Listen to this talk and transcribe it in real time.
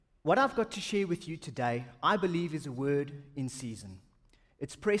What I've got to share with you today, I believe, is a word in season.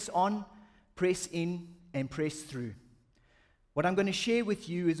 It's press on, press in, and press through. What I'm going to share with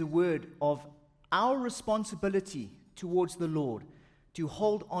you is a word of our responsibility towards the Lord to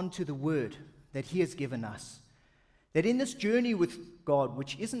hold on to the word that He has given us. That in this journey with God,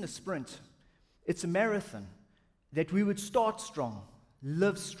 which isn't a sprint, it's a marathon, that we would start strong,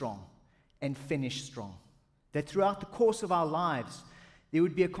 live strong, and finish strong. That throughout the course of our lives, there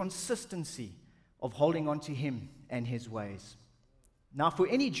would be a consistency of holding on to Him and His ways. Now, for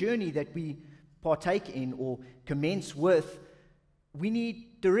any journey that we partake in or commence with, we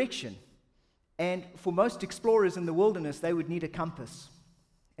need direction. And for most explorers in the wilderness, they would need a compass.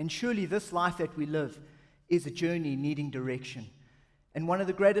 And surely this life that we live is a journey needing direction. And one of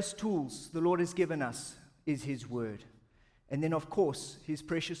the greatest tools the Lord has given us is His Word. And then, of course, His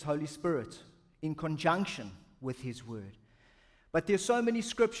precious Holy Spirit in conjunction with His Word. But there's so many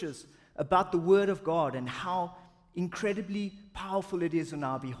scriptures about the Word of God and how incredibly powerful it is on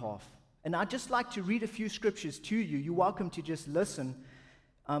our behalf. And I'd just like to read a few scriptures to you. You're welcome to just listen,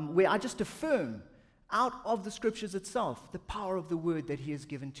 where I just affirm out of the scriptures itself the power of the Word that He has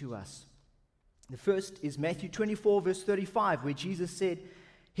given to us. The first is Matthew 24, verse 35, where Jesus said,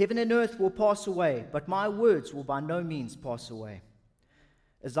 "Heaven and earth will pass away, but my words will by no means pass away."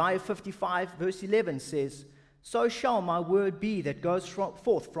 Isaiah 55, verse 11 says, "So shall my word be that goes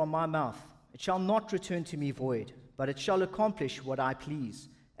forth from my mouth. It shall not return to me void, but it shall accomplish what I please,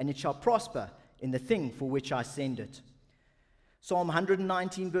 and it shall prosper in the thing for which I send it." Psalm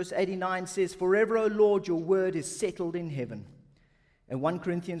 119, verse 89 says, "Forever, O Lord, your word is settled in heaven." And 1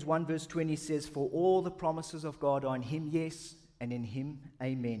 Corinthians 1, verse 20 says, "For all the promises of God are in Him, yes, and in Him,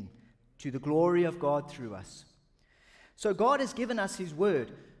 amen, to the glory of God through us." So God has given us His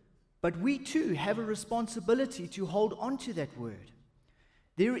word, but we too have a responsibility to hold on to that word.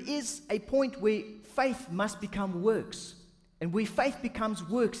 There is a point where faith must become works. And where faith becomes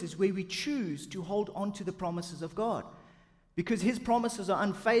works is where we choose to hold on to the promises of God. Because His promises are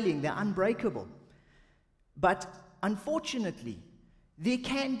unfailing, they're unbreakable. But unfortunately, there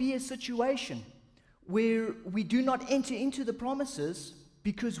can be a situation where we do not enter into the promises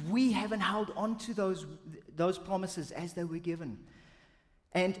because we haven't held on to those promises as they were given.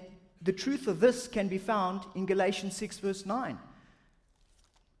 And the truth of this can be found in Galatians 6, verse 9,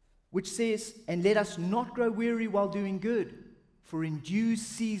 which says, "And let us not grow weary while doing good, for in due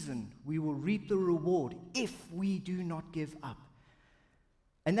season we will reap the reward if we do not give up."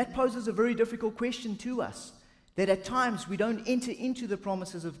 And that poses a very difficult question to us, that at times we don't enter into the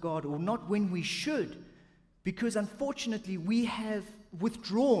promises of God, or not when we should, because unfortunately we have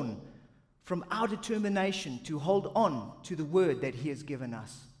withdrawn from our determination to hold on to the word that He has given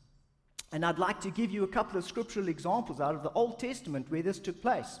us. And I'd like to give you a couple of scriptural examples out of the Old Testament where this took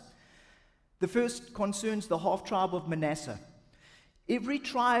place. The first concerns the half-tribe of Manasseh. Every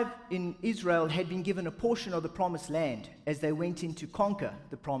tribe in Israel had been given a portion of the promised land as they went in to conquer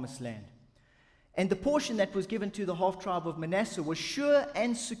the promised land. And the portion that was given to the half-tribe of Manasseh was sure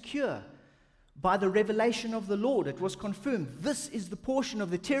and secure by the revelation of the Lord. It was confirmed, this is the portion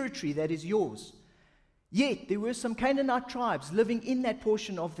of the territory that is yours. Yet there were some Canaanite tribes living in that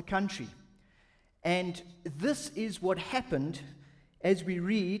portion of the country. And this is what happened as we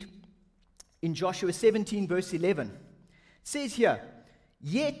read in Joshua 17, verse 11. It says here,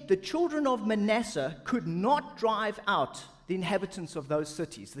 "Yet the children of Manasseh could not drive out the inhabitants of those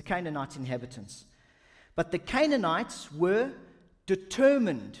cities," the Canaanite inhabitants. "But the Canaanites were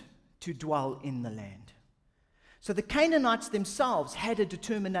determined to dwell in the land." So the Canaanites themselves had a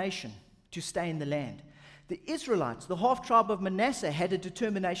determination to stay in the land. The Israelites, the half-tribe of Manasseh, had a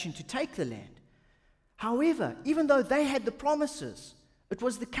determination to take the land. However, even though they had the promises, it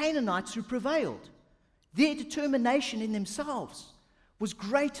was the Canaanites who prevailed. Their determination in themselves was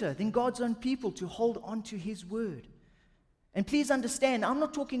greater than God's own people to hold on to His word. And please understand, I'm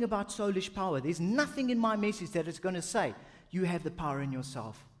not talking about soulish power. There's nothing in my message that is going to say, you have the power in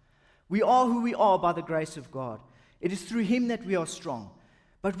yourself. We are who we are by the grace of God. It is through Him that we are strong.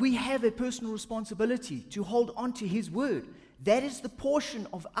 But we have a personal responsibility to hold on to His word. That is the portion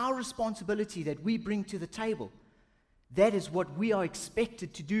of our responsibility that we bring to the table. That is what we are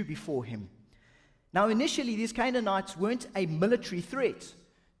expected to do before Him. Now, initially, these Canaanites weren't a military threat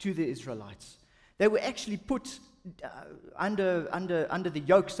to the Israelites. They were actually put under the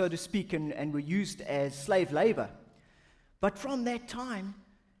yoke, so to speak, and were used as slave labor. But from that time,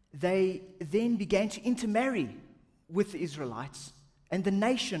 they then began to intermarry with the Israelites, and the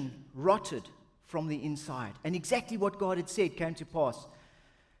nation rotted from the inside. And exactly what God had said came to pass,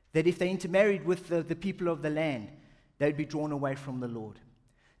 that if they intermarried with the people of the land, they'd be drawn away from the Lord.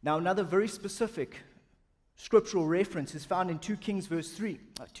 Now, another very specific scriptural reference is found in 2 Kings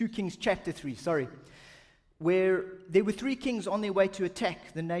chapter 3, where there were 3 kings on their way to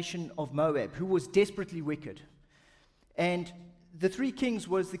attack the nation of Moab, who was desperately wicked. And the 3 kings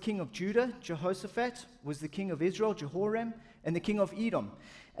was the king of Judah, Jehoshaphat, was the king of Israel, Jehoram, and the king of Edom.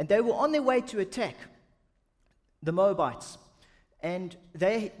 And they were on their way to attack the Moabites. And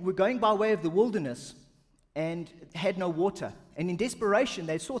they were going by way of the wilderness and had no water. And in desperation,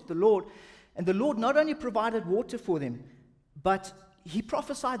 they sought the Lord. And the Lord not only provided water for them, but he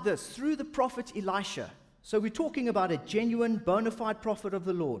prophesied this through the prophet Elisha. So we're talking about a genuine, bona fide prophet of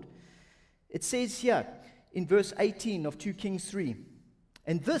the Lord. It says here in verse 18 of 2 Kings 3,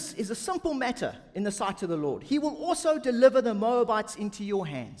 "And this is a simple matter in the sight of the Lord. He will also deliver the Moabites into your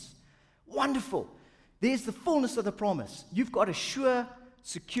hands." Wonderful. There's the fullness of the promise. You've got a sure,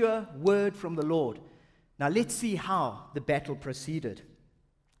 secure word from the Lord. Now let's see how the battle proceeded.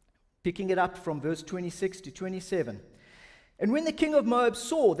 Picking it up from verse 26 to 27. "And when the king of Moab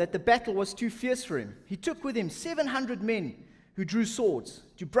saw that the battle was too fierce for him, he took with him 700 men who drew swords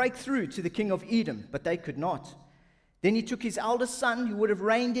to break through to the king of Edom, but they could not. Then he took his eldest son, who would have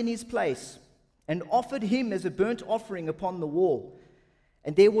reigned in his place, and offered him as a burnt offering upon the wall.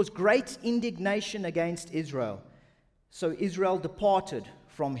 And there was great indignation against Israel. So Israel departed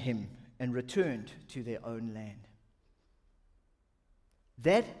from him and returned to their own land."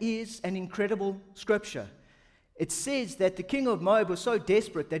 That is an incredible scripture. It says that the king of Moab was so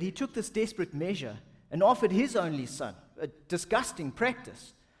desperate that he took this desperate measure and offered his only son, a disgusting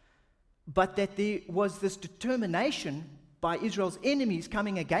practice, but that there was this determination by Israel's enemies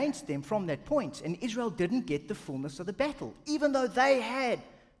coming against them from that point, and Israel didn't get the fullness of the battle, even though they had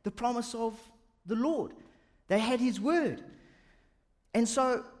the promise of the Lord. They had his word. And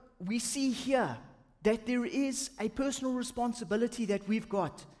so we see here that there is a personal responsibility that we've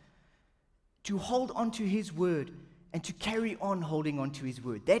got to hold on to his word and to carry on holding on to his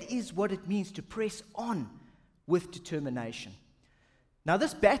word. That is what it means to press on with determination. Now,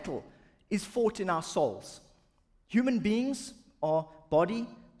 this battle is fought in our souls. Human beings are body,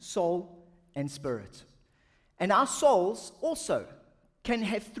 soul, and spirit. And our souls also can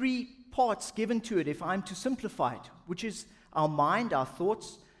have 3 parts given to it, if I'm to simplify it, which is our mind, our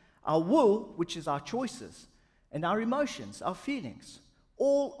thoughts, our will, which is our choices, and our emotions, our feelings.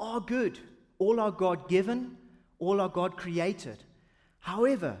 All are good. All are God-given. All are God-created.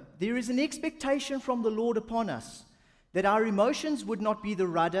 However, there is an expectation from the Lord upon us that our emotions would not be the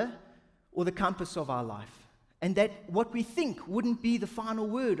rudder or the compass of our life, and that what we think wouldn't be the final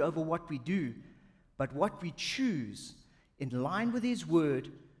word over what we do, but what we choose in line with his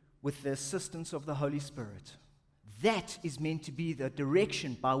word with the assistance of the Holy Spirit. That is meant to be the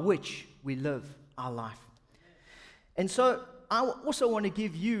direction by which we live our life. And so I also want to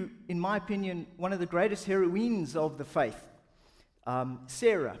give you, in my opinion, one of the greatest heroines of the faith,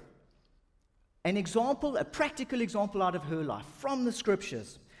 Sarah. An example, a practical example out of her life from the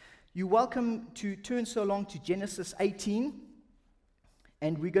scriptures. You're welcome to turn so long to Genesis 18,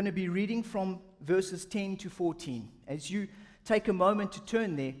 and we're going to be reading from verses 10 to 14. As you take a moment to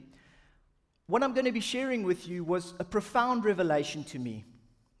turn there, what I'm going to be sharing with you was a profound revelation to me.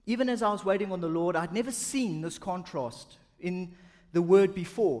 Even as I was waiting on the Lord, I'd never seen this contrast in the word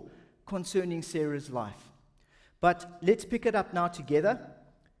before concerning Sarah's life. But let's pick it up now together,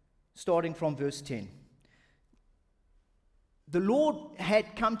 starting from verse 10. The Lord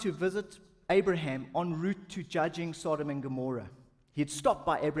had come to visit Abraham en route to judging Sodom and Gomorrah. He had stopped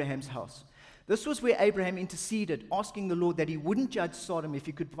by Abraham's house. This was where Abraham interceded, asking the Lord that he wouldn't judge Sodom if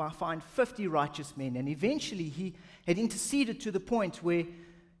he could find 50 righteous men. And eventually he had interceded to the point where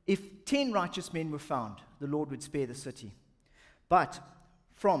if 10 righteous men were found, the Lord would spare the city. But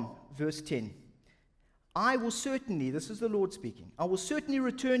from verse 10, "I will certainly," this is the Lord speaking, "I will certainly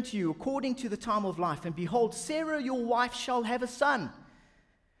return to you according to the time of life. And behold, Sarah your wife shall have a son."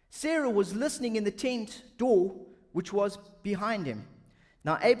 Sarah was listening in the tent door, which was behind him.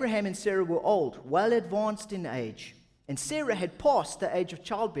 Now Abraham and Sarah were old, well advanced in age, and Sarah had passed the age of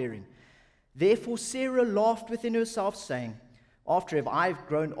childbearing. Therefore Sarah laughed within herself, saying, "After have I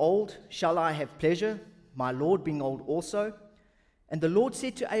grown old, shall I have pleasure, my Lord being old also?" And the Lord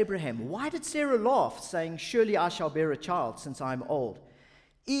said to Abraham, "Why did Sarah laugh, saying, 'Surely I shall bear a child, since I am old'?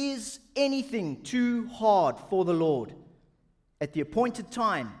 Is anything too hard for the Lord? At the appointed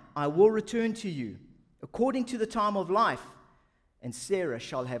time I will return to you, according to the time of life, and Sarah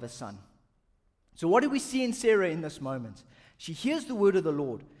shall have a son." So what do we see in Sarah in this moment? She hears the word of the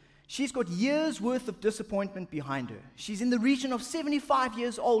Lord. She's got years worth of disappointment behind her. She's in the region of 75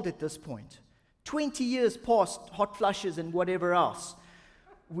 years old at this point. 20 years past hot flushes and whatever else,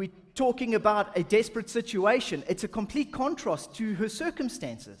 we're talking about a desperate situation. It's a complete contrast to her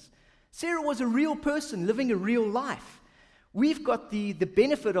circumstances. Sarah was a real person living a real life. We've got the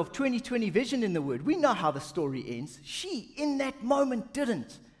benefit of 20/20 vision in the Word. We know how the story ends. She, in that moment,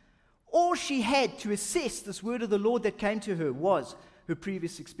 didn't. All she had to assess this word of the Lord that came to her was her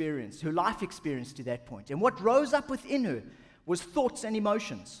previous experience, her life experience to that point. And what rose up within her was thoughts and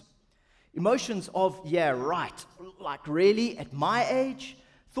emotions. Emotions of, yeah, right, like really, at my age?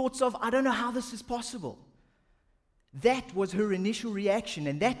 Thoughts of, I don't know how this is possible. That was her initial reaction,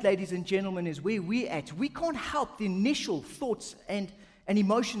 and that, ladies and gentlemen, is where we're at. We can't help the initial thoughts and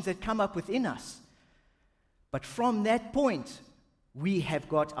emotions that come up within us. But from that point, we have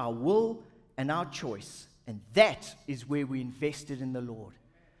got our will and our choice, and that is where we invested in the Lord.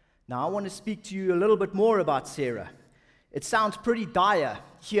 Now, I want to speak to you a little bit more about Sarah. It sounds pretty dire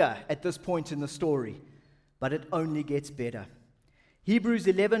here at this point in the story, but it only gets better. Hebrews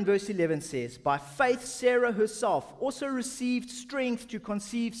 11 verse 11 says, "By faith Sarah herself also received strength to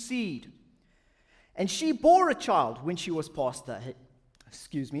conceive seed. And she bore a child when she was past the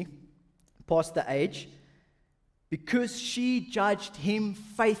age, because she judged him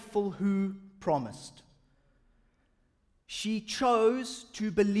faithful who promised." She chose to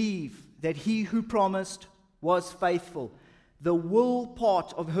believe that he who promised was faithful. The will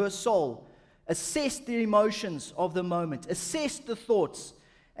part of her soul assessed the emotions of the moment, assessed the thoughts,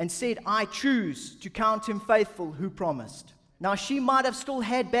 and said, I choose to count him faithful who promised. Now, she might have still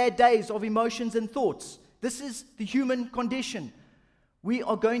had bad days of emotions and thoughts. This is the human condition. We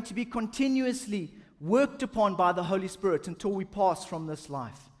are going to be continuously worked upon by the Holy Spirit until we pass from this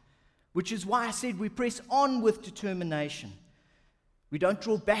life, which is why I said we press on with determination. We don't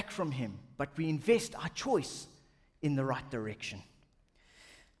draw back from him, but we invest our choice in the right direction.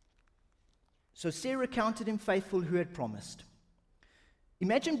 So Sarah counted him faithful who had promised.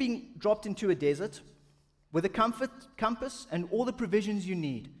 Imagine being dropped into a desert with a compass and all the provisions you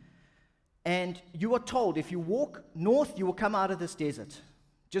need. And you are told, if you walk north, you will come out of this desert.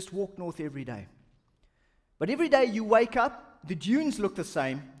 Just walk north every day. But every day you wake up, the dunes look the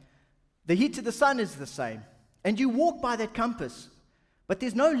same, the heat of the sun is the same, and you walk by that compass. But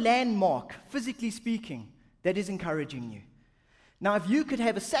there's no landmark, physically speaking, that is encouraging you. Now, if you could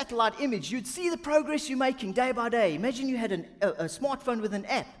have a satellite image, you'd see the progress you're making day by day. Imagine you had a smartphone with an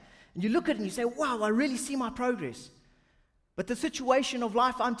app, and you look at it and you say, wow, I really see my progress. But the situation of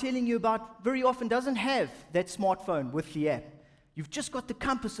life I'm telling you about very often doesn't have that smartphone with the app. You've just got the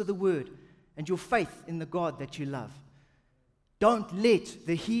compass of the Word and your faith in the God that you love. Don't let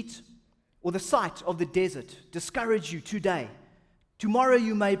the heat or the sight of the desert discourage you today. Tomorrow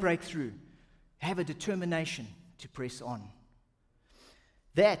you may break through. Have a determination to press on.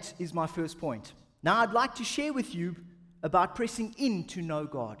 That is my first point. Now I'd like to share with you about pressing in to know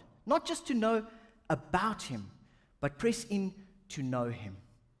God. Not just to know about Him, but press in to know Him.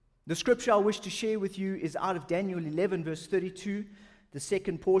 The scripture I wish to share with you is out of Daniel 11 verse 32, the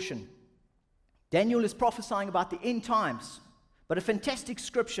second portion. Daniel is prophesying about the end times, but a fantastic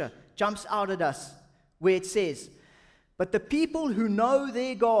scripture jumps out at us where it says, "But the people who know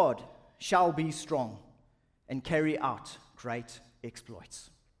their God shall be strong and carry out great exploits."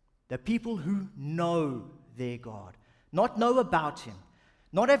 The people who know their God, not know about Him,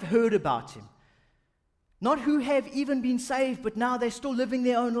 not have heard about Him, not who have even been saved, but now they're still living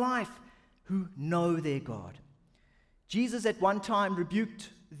their own life, who know their God. Jesus at one time rebuked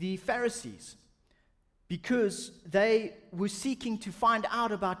the Pharisees because they were seeking to find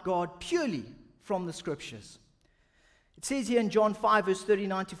out about God purely from the Scriptures. It says here in John 5, verse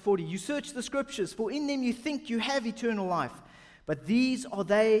 39 to 40, "You search the Scriptures, for in them you think you have eternal life. But these are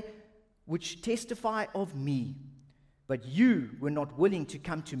they which testify of me. But you were not willing to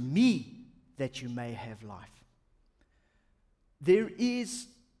come to me that you may have life." There is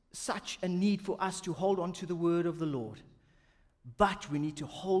such a need for us to hold on to the word of the Lord. But we need to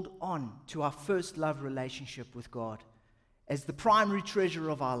hold on to our first love relationship with God as the primary treasure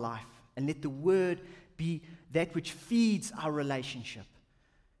of our life, and let the word be that which feeds our relationship,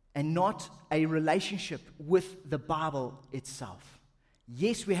 and not a relationship with the Bible itself.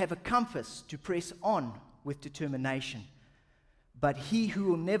 Yes, we have a compass to press on with determination, but He who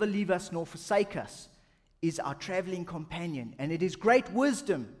will never leave us nor forsake us is our traveling companion, and it is great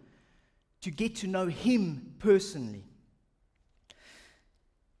wisdom to get to know Him personally.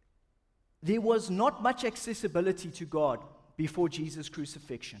 There was not much accessibility to God before Jesus'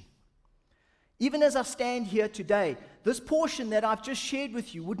 crucifixion. Even as I stand here today, this portion that I've just shared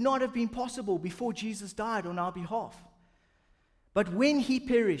with you would not have been possible before Jesus died on our behalf. But when He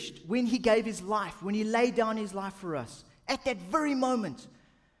perished, when He gave His life, when He laid down His life for us, at that very moment,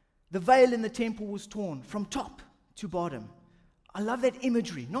 the veil in the temple was torn from top to bottom. I love that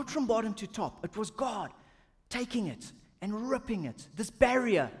imagery, not from bottom to top. It was God taking it and ripping it. This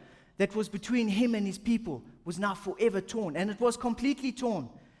barrier that was between him and his people was now forever torn, and it was completely torn.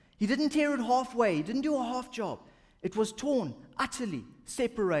 He didn't tear it halfway. He didn't do a half job. It was torn, utterly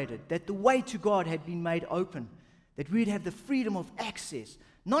separated, that the way to God had been made open, that we'd have the freedom of access,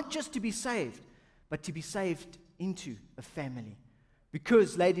 not just to be saved, but to be saved into a family.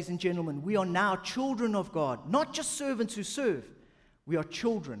 Because, ladies and gentlemen, we are now children of God, not just servants who serve. We are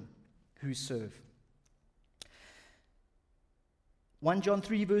children who serve. 1 John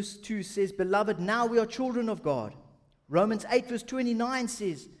 3 verse 2 says, "Beloved, now we are children of God." Romans 8 verse 29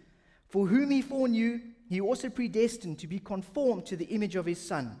 says, "For whom he foreknew, he also predestined to be conformed to the image of his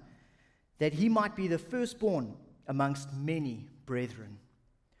Son, that he might be the firstborn amongst many brethren."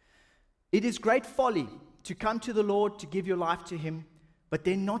 It is great folly to come to the Lord, to give your life to him, but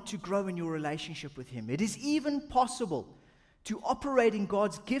then not to grow in your relationship with him. It is even possible to operate in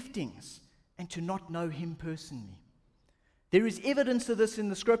God's giftings and to not know him personally. There is evidence of this in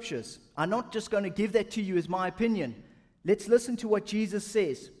the scriptures. I'm not just going to give that to you as my opinion. Let's listen to what Jesus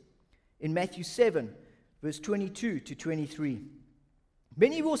says in Matthew 7, verse 22 to 23.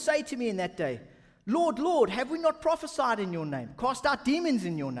 "Many will say to me in that day, 'Lord, Lord, have we not prophesied in your name, cast out demons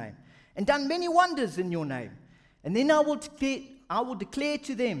in your name, and done many wonders in your name?' And then I will declare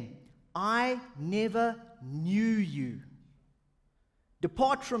to them, 'I never knew you.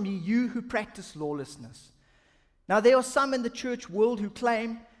 Depart from me, you who practice lawlessness.'" Now, there are some in the church world who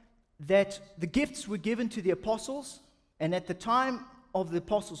claim that the gifts were given to the apostles, and at the time of the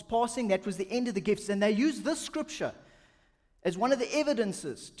apostles' passing, that was the end of the gifts. And they use this scripture as one of the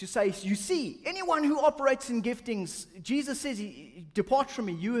evidences to say, you see, anyone who operates in giftings, Jesus says, "Depart from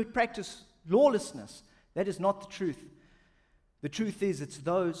me, you who practice lawlessness." That is not the truth. The truth is, it's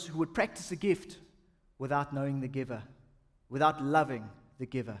those who would practice a gift without knowing the giver, without loving the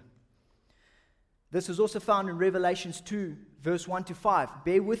giver. This is also found in Revelations 2, verse 1 to 5.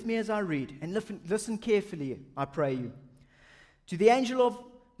 Bear with me as I read, and listen carefully, I pray you. "To the angel of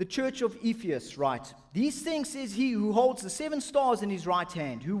the church of Ephesus write, These things says he who holds the 7 stars in his right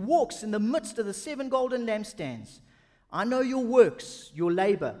hand, who walks in the midst of the 7 golden lampstands. I know your works, your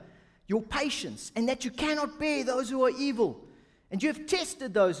labor, your patience, and that you cannot bear those who are evil. And you have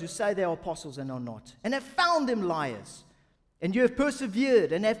tested those who say they are apostles and are not, and have found them liars. And you have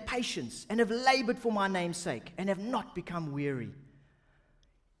persevered and have patience and have labored for my name's sake and have not become weary."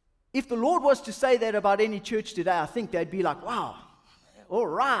 If the Lord was to say that about any church today, I think they'd be like, "Wow, all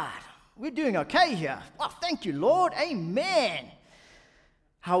right, we're doing okay here. Wow, thank you, Lord. Amen."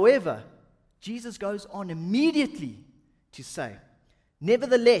 However, Jesus goes on immediately to say,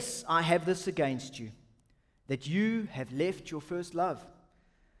 "Nevertheless, I have this against you, that you have left your first love.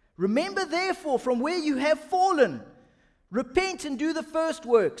 Remember, therefore, from where you have fallen. Repent and do the first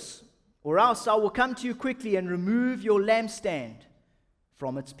works, or else I will come to you quickly and remove your lampstand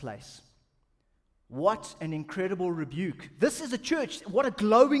from its place." What an incredible rebuke. This is a church. What a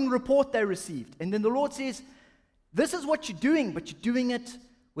glowing report they received. And then the Lord says, this is what you're doing, but you're doing it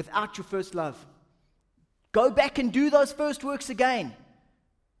without your first love. Go back and do those first works again,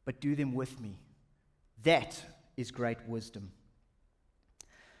 but do them with me. That is great wisdom.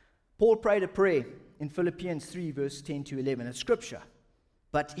 Paul prayed a prayer in Philippians 3, verse 10 to 11. It's scripture,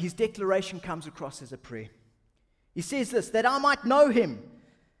 but his declaration comes across as a prayer. He says this, "That I might know him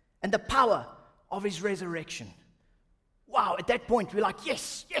and the power of his resurrection." Wow, at that point, we're like,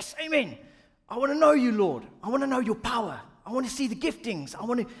 yes, amen. I want to know you, Lord. I want to know your power. I want to see the giftings. I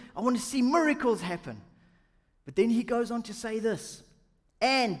want to see miracles happen. But then he goes on to say this,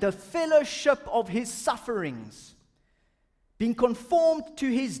 "And the fellowship of his sufferings, being conformed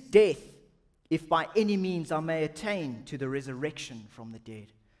to his death, if by any means I may attain to the resurrection from the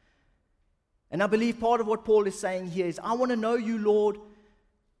dead." And I believe part of what Paul is saying here is, I want to know you, Lord,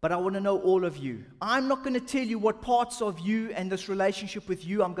 but I want to know all of you. I'm not going to tell you what parts of you and this relationship with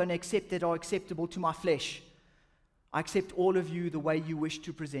you I'm going to accept that are acceptable to my flesh. I accept all of you the way you wish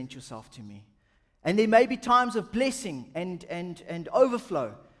to present yourself to me. And there may be times of blessing and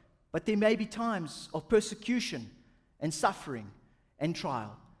overflow, but there may be times of persecution and suffering and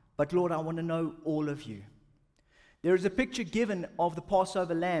trial. But Lord, I want to know all of you. There is a picture given of the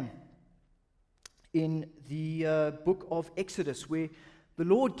Passover lamb in the book of Exodus, where the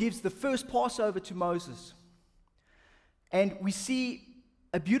Lord gives the first Passover to Moses. And we see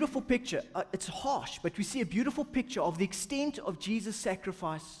a beautiful picture. It's harsh, but we see a beautiful picture of the extent of Jesus'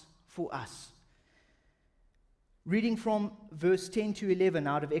 sacrifice for us. Reading from verse 10 to 11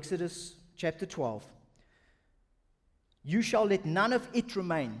 out of Exodus chapter 12. You shall let none of it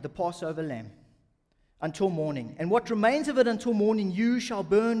remain, the Passover lamb, until morning. And what remains of it until morning you shall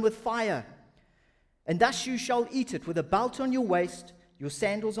burn with fire. And thus you shall eat it, with a belt on your waist, your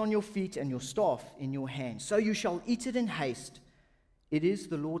sandals on your feet, and your staff in your hand. So you shall eat it in haste. It is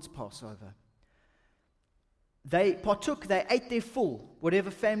the Lord's Passover. They partook, they ate their full,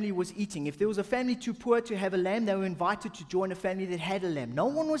 whatever family was eating. If there was a family too poor to have a lamb, they were invited to join a family that had a lamb. No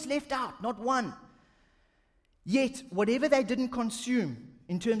one was left out, not one. Yet, whatever they didn't consume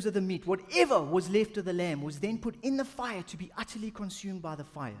in terms of the meat, whatever was left of the lamb was then put in the fire to be utterly consumed by the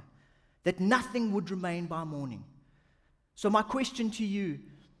fire, that nothing would remain by morning. So my question to you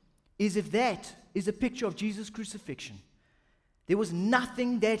is, if that is a picture of Jesus' crucifixion, there was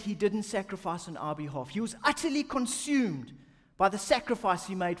nothing that he didn't sacrifice on our behalf. He was utterly consumed by the sacrifice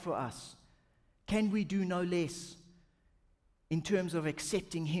he made for us. Can we do no less in terms of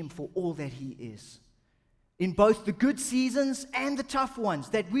accepting him for all that he is? In both the good seasons and the tough ones,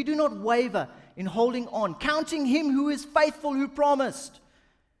 that we do not waver in holding on, counting him who is faithful, who promised.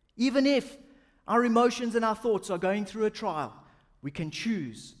 Even if our emotions and our thoughts are going through a trial, we can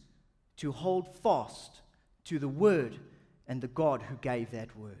choose to hold fast to the word and the God who gave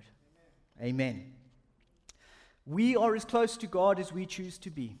that word. Amen. We are as close to God as we choose to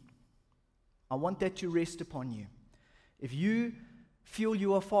be. I want that to rest upon you. If you feel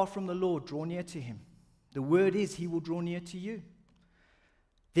you are far from the Lord, draw near to him. The word is, he will draw near to you.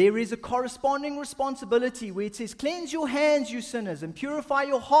 There is a corresponding responsibility where it says, cleanse your hands, you sinners, and purify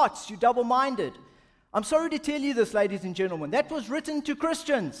your hearts, you double-minded. I'm sorry to tell you this, ladies and gentlemen. That was written to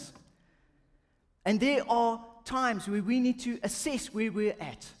Christians. And there are times where we need to assess where we're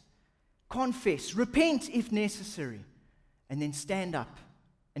at, confess, repent if necessary, and then stand up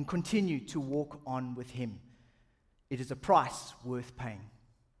and continue to walk on with him. It is a price worth paying.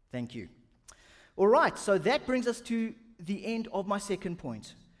 Thank you. All right, so that brings us to the end of my second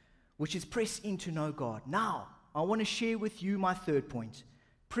point, which is press in to know God. Now, I want to share with you my third point.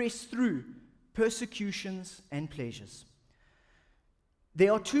 Press through persecutions and pleasures.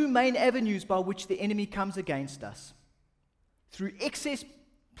 There are two main avenues by which the enemy comes against us: through excess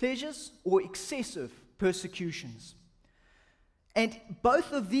pleasures or excessive persecutions. And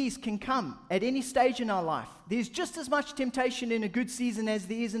both of these can come at any stage in our life. There's just as much temptation in a good season as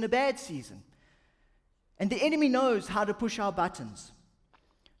there is in a bad season. And the enemy knows how to push our buttons.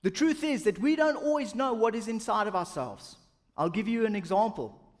 The truth is that we don't always know what is inside of ourselves. I'll give you an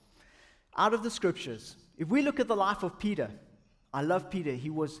example out of the scriptures. If we look at the life of Peter, I love Peter.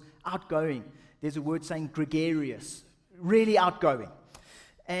 He was outgoing. There's a word saying gregarious, really outgoing.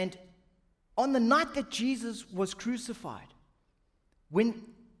 And on the night that Jesus was crucified, when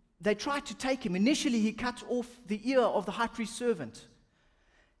they tried to take him, initially he cut off the ear of the high priest's servant.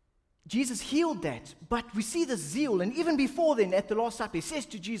 Jesus healed that, but we see the zeal, and even before then, at the Last Supper, he says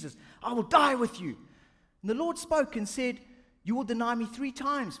to Jesus, I will die with you. And the Lord spoke and said, you will deny me 3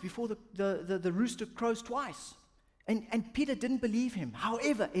 times before the rooster crows twice. And Peter didn't believe him.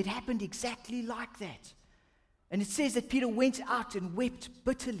 However, it happened exactly like that. And it says that Peter went out and wept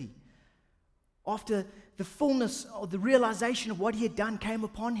bitterly after the fullness of the realization of what he had done came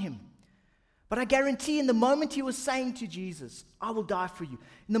upon him. But I guarantee in the moment he was saying to Jesus, I will die for you,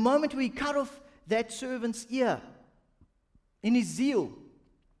 in the moment where he cut off that servant's ear, in his zeal,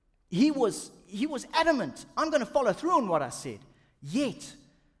 he was adamant, I'm going to follow through on what I said. Yet,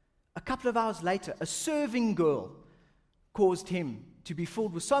 a couple of hours later, a serving girl caused him to be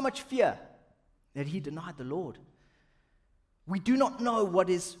filled with so much fear that he denied the Lord. We do not know what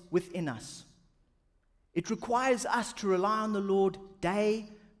is within us. It requires us to rely on the Lord day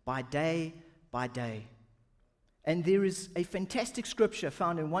by day by day. And there is a fantastic scripture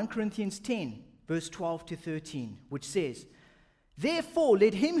found in 1 Corinthians 10, verse 12 to 13, which says, therefore,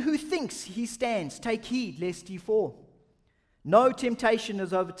 let him who thinks he stands take heed lest he fall. No temptation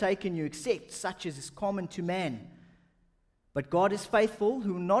has overtaken you except such as is common to man. But God is faithful,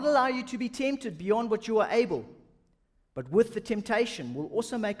 who will not allow you to be tempted beyond what you are able, but with the temptation will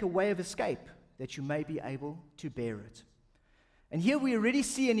also make a way of escape, that you may be able to bear it. And here we already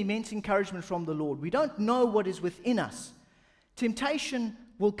see an immense encouragement from the Lord. We don't know what is within us. Temptation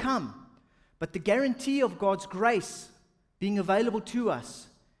will come, but the guarantee of God's grace being available to us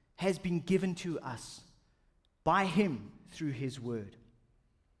has been given to us by him through his word.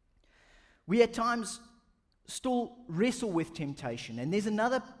 We at times still wrestle with temptation, and there's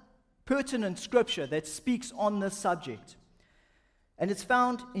another pertinent scripture that speaks on this subject. And it's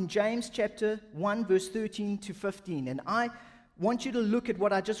found in James chapter 1, verse 13 to 15. And I want you to look at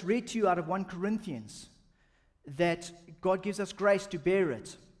what I just read to you out of 1 Corinthians, that God gives us grace to bear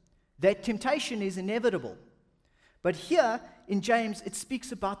it, that temptation is inevitable. But here in James, it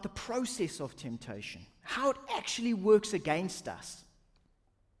speaks about the process of temptation, how it actually works against us.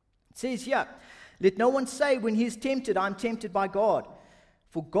 It says here, let no one say when he is tempted, I'm tempted by God.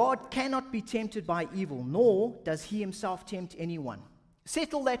 For God cannot be tempted by evil, nor does he himself tempt anyone.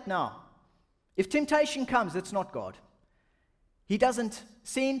 Settle that now. If temptation comes, it's not God. He doesn't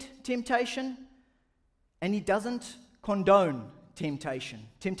send temptation, and he doesn't condone temptation.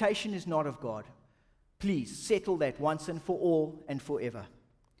 Temptation is not of God. Please settle that once and for all and forever.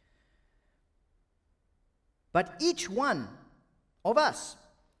 But each one of us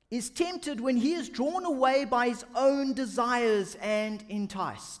is tempted when he is drawn away by his own desires and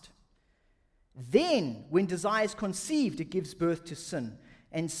enticed. Then, when desire is conceived, it gives birth to sin.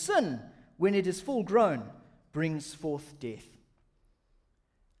 And sin, when it is full grown, brings forth death.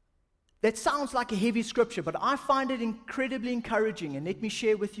 That sounds like a heavy scripture, but I find it incredibly encouraging, and let me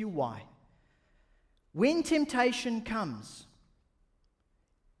share with you why. When temptation comes,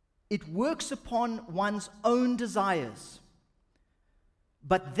 it works upon one's own desires,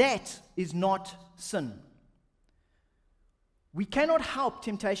 but that is not sin. We cannot help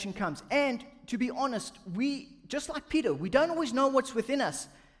temptation comes, and to be honest, we, just like Peter, we don't always know what's within us.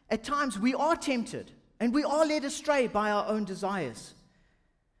 At times we are tempted, and we are led astray by our own desires.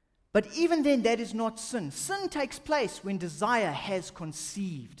 But even then, that is not sin. Sin takes place when desire has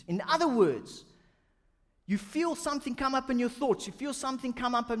conceived. In other words, you feel something come up in your thoughts. You feel something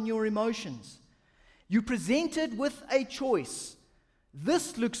come up in your emotions. You're presented with a choice.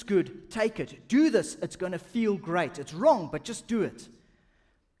 This looks good. Take it. Do this. It's going to feel great. It's wrong, but just do it.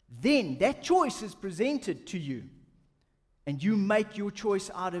 Then that choice is presented to you, and you make your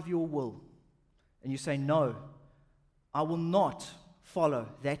choice out of your will. And you say, no, I will not follow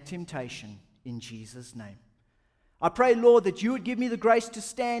that temptation in Jesus' name. I pray, Lord, that you would give me the grace to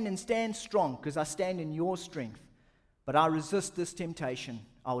stand and stand strong, because I stand in your strength. But I resist this temptation.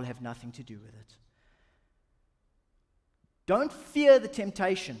 I will have nothing to do with it. Don't fear the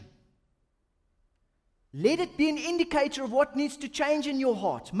temptation. Let it be an indicator of what needs to change in your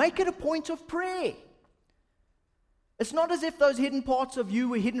heart. Make it a point of prayer. It's not as if those hidden parts of you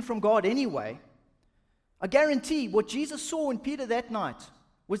were hidden from God anyway. I guarantee what Jesus saw in Peter that night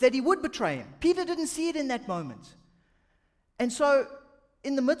was that he would betray him. Peter didn't see it in that moment. And so,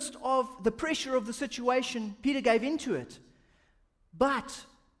 in the midst of the pressure of the situation, Peter gave into it. But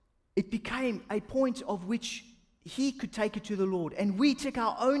it became a point of which he could take it to the Lord. And we took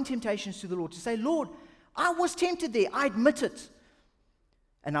our own temptations to the Lord to say, Lord, I was tempted there. I admit it.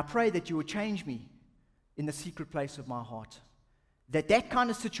 And I pray that you would change me in the secret place of my heart. That kind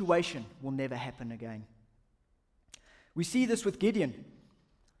of situation will never happen again. We see this with Gideon.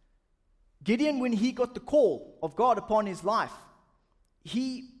 Gideon, when he got the call of God upon his life,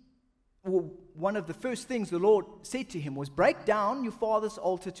 one of the first things the Lord said to him was, break down your father's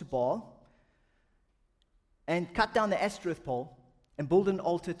altar to Baal and cut down the Ashtoreth pole and build an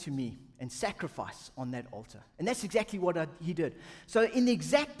altar to me and sacrifice on that altar. And that's exactly what he did. So in the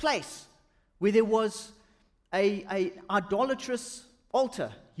exact place where there was a idolatrous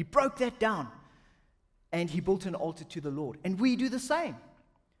altar, he broke that down and he built an altar to the Lord. And we do the same.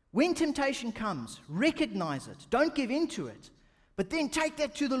 When temptation comes, recognize it. Don't give in to it. But then take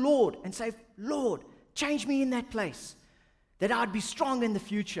that to the Lord and say, Lord, change me in that place, that I'd be strong in the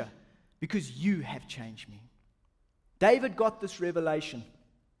future because you have changed me. David got this revelation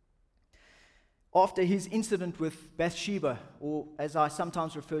after his incident with Bathsheba, or as I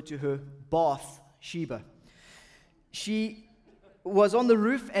sometimes refer to her, Bathsheba. She was on the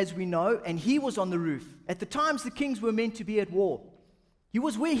roof, as we know, and he was on the roof. At the times the kings were meant to be at war. He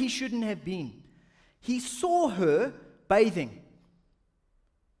was where he shouldn't have been. He saw her bathing.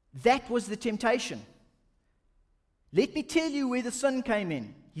 That was the temptation. Let me tell you where the sin came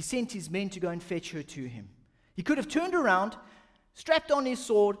in. He sent his men to go and fetch her to him. He could have turned around, strapped on his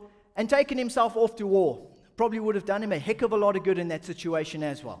sword, and taken himself off to war. Probably would have done him a heck of a lot of good in that situation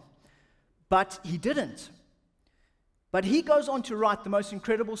as well. But he didn't. But he goes on to write the most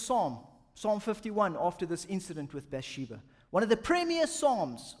incredible psalm, Psalm 51, after this incident with Bathsheba. One of the premier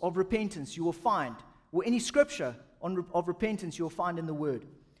psalms of repentance you will find, or any scripture of repentance you will find in the Word.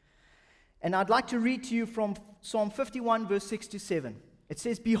 And I'd like to read to you from Psalm 51, verse 6 to 7. It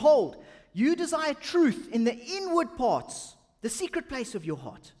says, behold, you desire truth in the inward parts, the secret place of your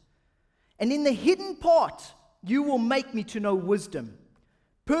heart. And in the hidden part, you will make me to know wisdom.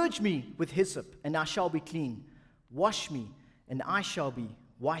 Purge me with hyssop, and I shall be clean. Wash me, and I shall be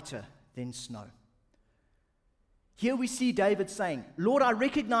whiter than snow. Here we see David saying, Lord, I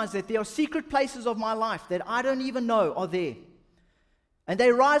recognize that there are secret places of my life that I don't even know are there. And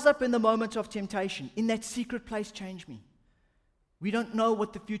they rise up in the moment of temptation. In that secret place, change me. We don't know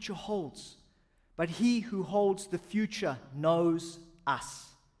what the future holds, but He who holds the future knows us.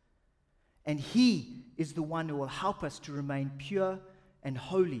 And He is the one who will help us to remain pure and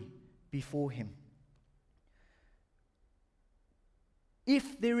holy before Him.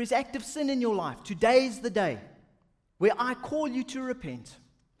 If there is active sin in your life, today is the day where I call you to repent.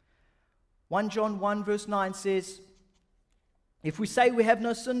 1 John 1 verse 9 says, if we say we have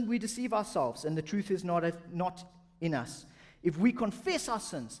no sin, we deceive ourselves, and the truth is not in us. If we confess our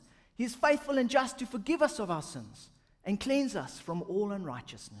sins, He is faithful and just to forgive us of our sins and cleanse us from all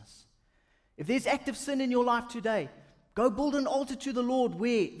unrighteousness. If there's active sin in your life today, go build an altar to the Lord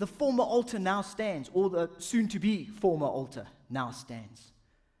where the former altar now stands, or the soon-to-be former altar now stands.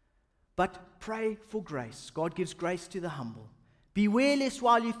 But pray for grace. God gives grace to the humble. Beware lest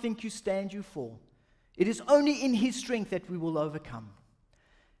while you think you stand, you fall. It is only in His strength that we will overcome.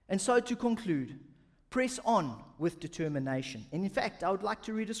 And so to conclude, press on with determination. And in fact, I would like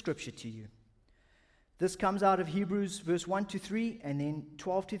to read a scripture to you. This comes out of Hebrews verse 1 to 3 and then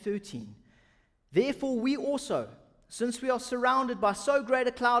 12 to 13. Therefore we also, since we are surrounded by so great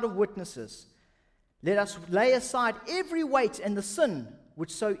a cloud of witnesses, let us lay aside every weight and the sin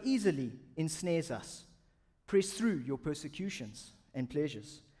which so easily ensnares us. Press through your persecutions and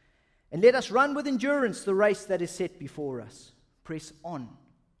pleasures. And let us run with endurance the race that is set before us. Press on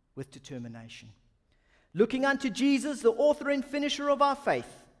with determination. Looking unto Jesus, the author and finisher of our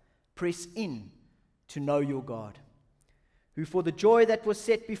faith, press in to know your God, who for the joy that was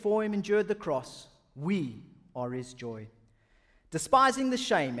set before Him endured the cross. We are His joy, despising the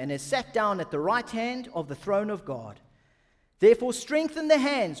shame, and has sat down at the right hand of the throne of God. Therefore strengthen the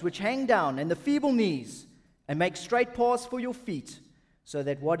hands which hang down and the feeble knees, and make straight paths for your feet, so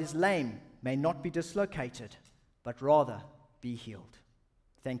that what is lame may not be dislocated, but rather be healed.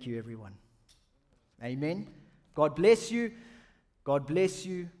 Thank you, everyone. Amen. God bless you. God bless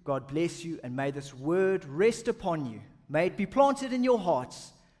you. God bless you. And may this word rest upon you. May it be planted in your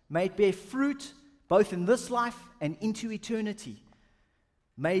hearts. May it bear fruit both in this life and into eternity.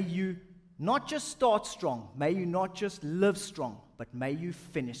 May you not just start strong. May you not just live strong, but may you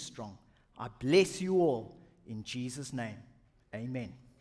finish strong. I bless you all in Jesus' name. Amen.